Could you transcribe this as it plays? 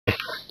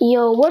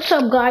Yo, what's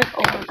up, guys?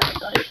 Oh my god,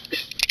 guys.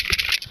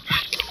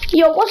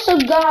 Yo, what's up,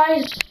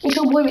 guys? It's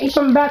your boy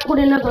Mason. I'm back with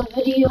another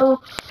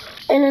video.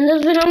 And in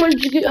this video, I'm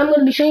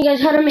gonna be showing you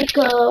guys how to make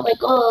a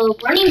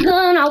running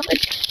gun outfit.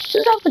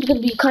 This outfit's gonna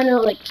be kind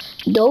of like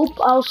dope,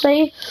 I'll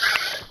say.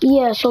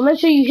 Yeah, so make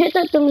sure you hit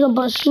that thumbs up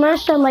button,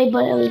 smash that like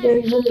button, and get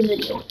into the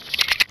video.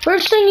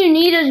 First thing you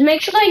need is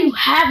make sure that you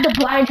have the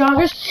black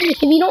joggers.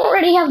 If you don't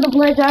already have the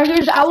black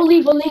joggers, I will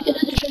leave a link in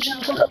the description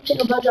for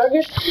the black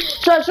joggers.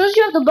 So as soon as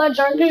you have the black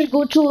joggers,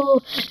 go to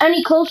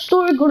any clothes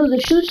store, go to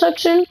the shoe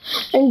section,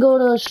 and go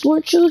to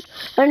sport shoes,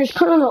 and just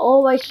put on the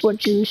all white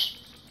sport shoes.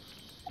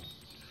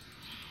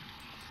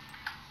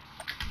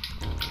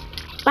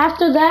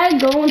 After that,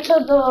 go into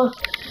the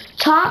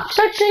top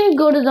section,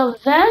 go to the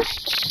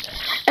vests,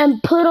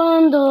 and put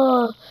on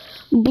the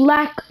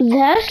black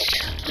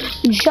vest,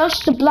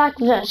 just the black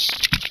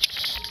vest.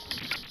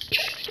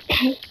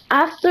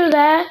 After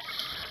that,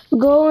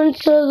 go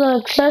into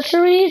the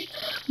accessories,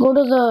 go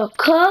to the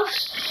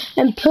cuffs,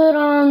 and put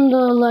on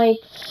the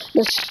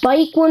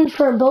spike one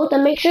for both,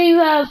 and make sure you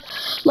have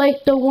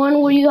the one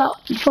where you got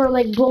for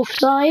both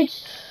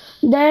sides.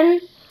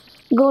 Then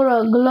go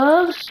to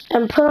gloves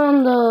and put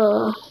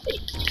on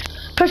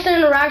press the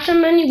interaction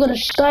menu, go to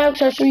style,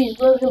 accessories,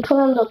 gloves, and put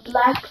on the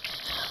black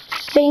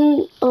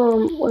the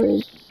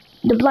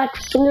black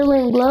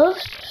fingerling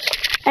gloves.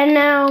 And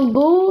now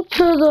go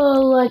to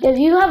the if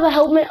you have a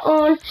helmet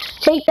on,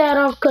 take that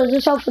off because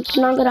this outfit's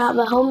not gonna have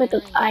a helmet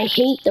because I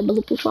hate the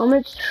bulletproof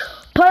helmets.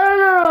 Put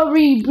on a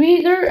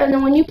rebreather, and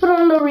then when you put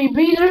on the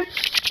rebreather,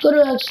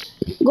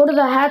 go to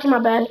the hats, my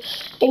bad,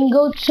 and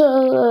go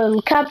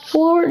to cap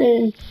forward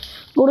and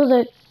go to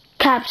the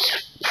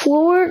caps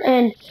forward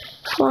and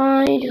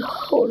find,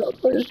 hold up,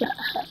 where's that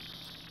hat?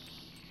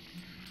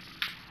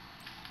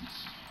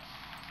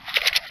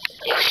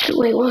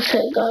 Wait, one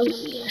second, guys,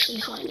 let me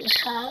actually find this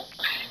hat.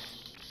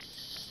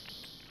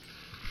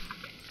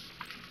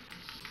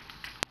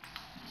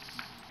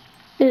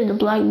 This is the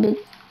black big.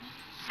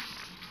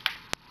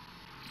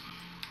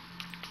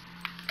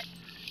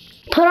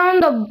 Put on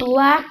the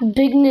black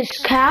bigness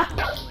cap.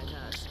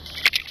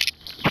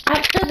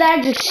 After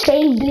that, just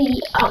save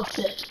the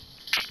outfit.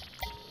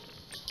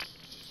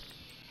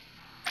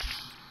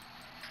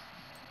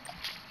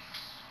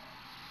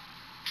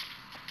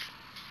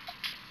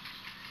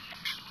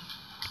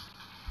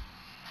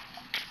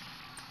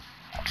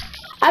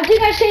 I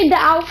think I saved the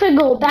outfit.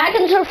 Go back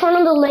into the front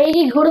of the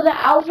lady, go to the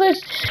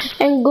outfits,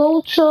 and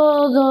go to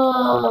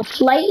the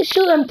flight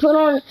suit and put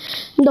on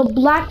the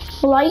black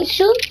flight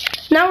suit.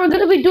 Now we're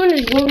gonna be doing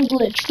this room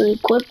glitch really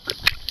quick.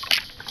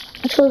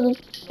 So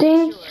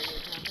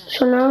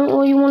now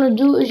all you wanna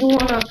do is you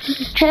wanna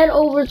head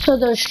over to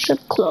the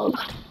strip club.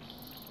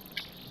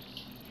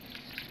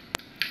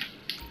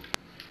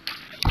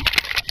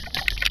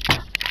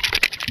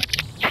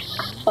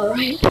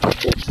 Alright,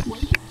 just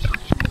wait.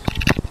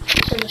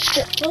 To the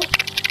strip club.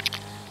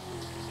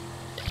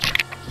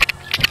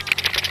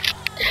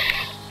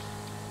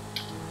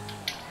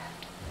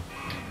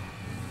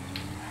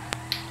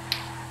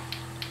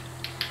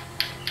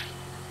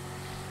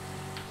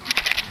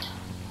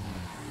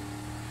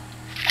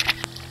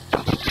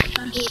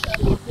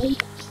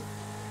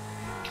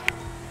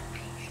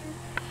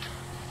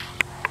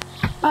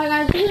 Alright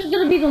guys, this is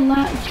gonna be the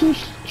last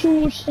two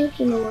more steps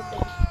in the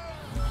workout.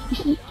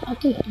 I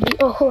think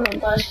hold on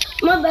guys.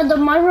 My bad,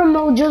 my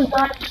remote just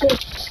died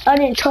because I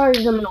didn't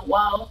charge them in a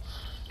while.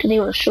 Because they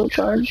were so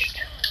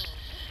charged.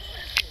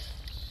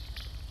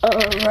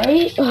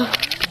 Alright. I'm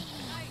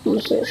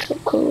gonna say it's so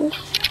cool.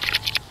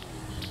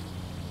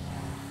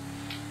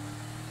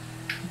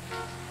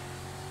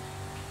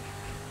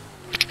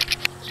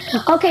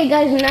 Okay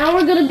guys, now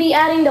we're gonna be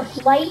adding the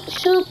flight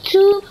suit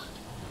too.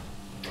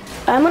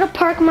 I'm gonna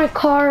park my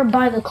car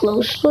by the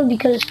clothes store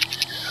because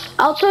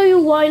I'll tell you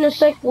why in a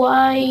sec.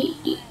 Why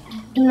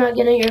do not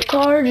get in your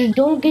car. Just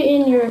don't get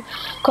in your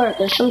car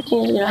because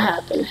something is gonna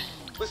happen.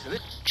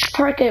 Just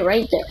park it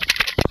right there.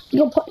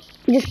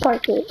 Just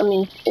park it. I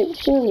mean,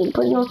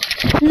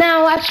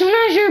 now as soon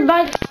as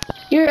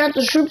you're at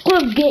the strip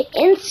club, get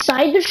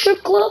inside the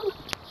strip club.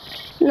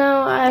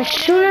 Now as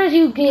soon as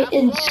you get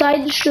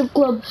inside the strip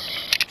club,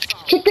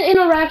 hit the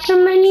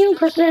interaction menu,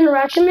 press the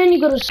interaction menu,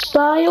 go to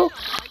style,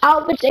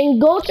 outfits, and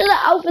go to the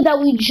outfit that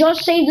we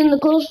just saved in the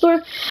clothes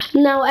store.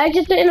 Now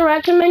exit the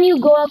interaction menu,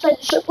 go outside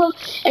the strip club,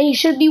 and you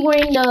should be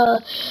wearing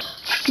the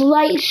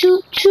flight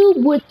suit too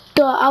with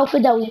the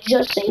outfit that we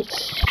just saved.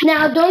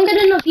 Now don't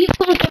get in the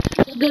vehicle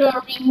because it's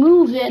gonna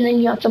remove it and then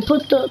you have to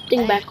put the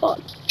thing back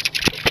on.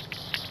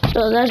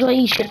 So that's why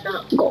you should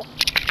not go.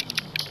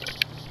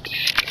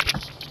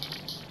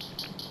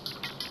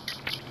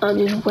 I'll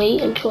just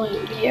wait until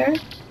I'm there.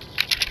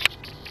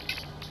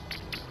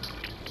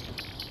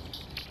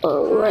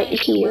 Right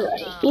here I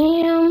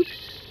am.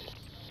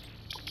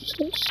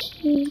 Let's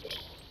see.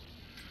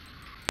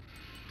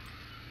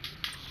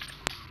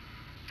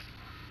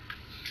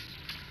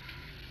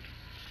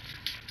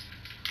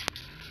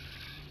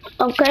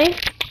 Okay.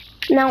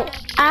 Now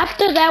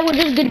after that, we're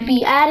just gonna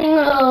be adding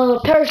a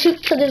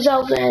parachute to this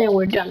outfit, and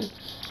we're done.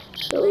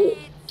 So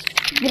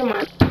Get him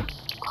on.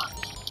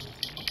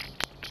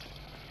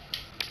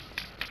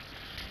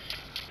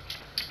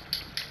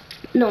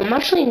 No, I'm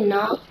actually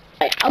not.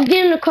 I'll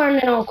get in the car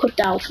and then I'll equip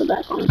the outfit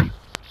back on.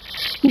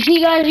 You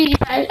see, guys,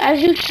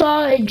 as you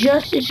saw, it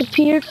just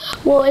disappeared.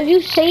 Well, if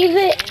you save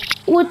it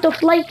with the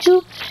flight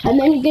suit and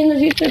then you get in the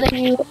future,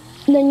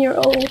 then you're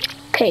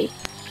okay.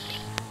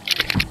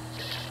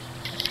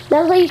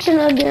 That's why you should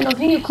not get in a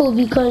vehicle,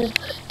 because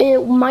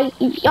it might.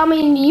 I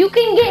mean, you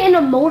can get in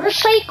a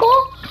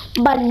motorcycle,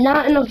 but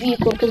not in a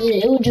vehicle because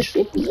it will just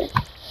remove it.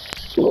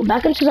 Go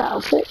back into the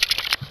outfit.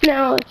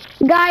 Now,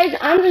 guys,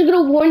 I'm just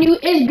gonna warn you,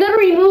 it's gonna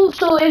remove,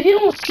 so if you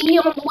don't see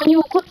it when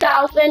you equip the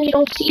outfit and you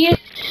don't see it,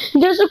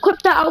 just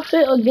equip the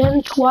outfit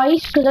again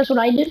twice, because that's what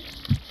I did.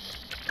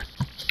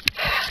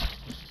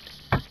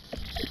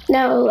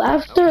 Now,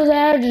 after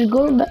that, just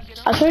go back,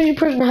 as soon as you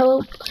press the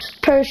hello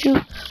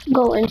parachute,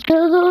 go into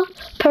the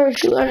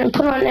parachute and then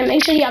put on, and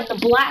make sure you have the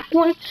black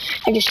one,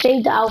 and just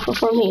save the outfit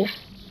from here.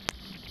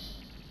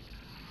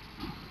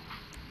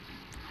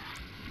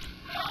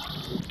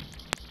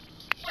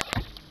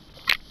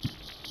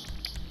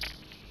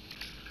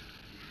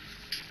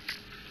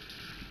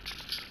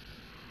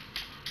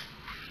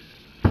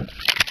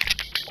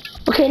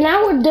 Okay,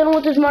 now we're done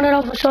with this modded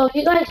outfit. So if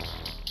you guys,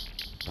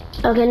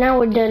 okay, now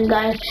we're done,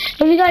 guys.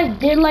 If you guys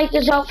did like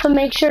this outfit,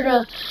 make sure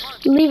to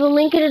leave a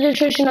link in the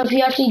description if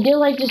you actually did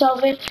like this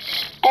outfit.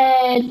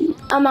 And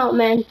I'm out,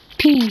 man.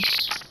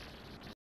 Peace.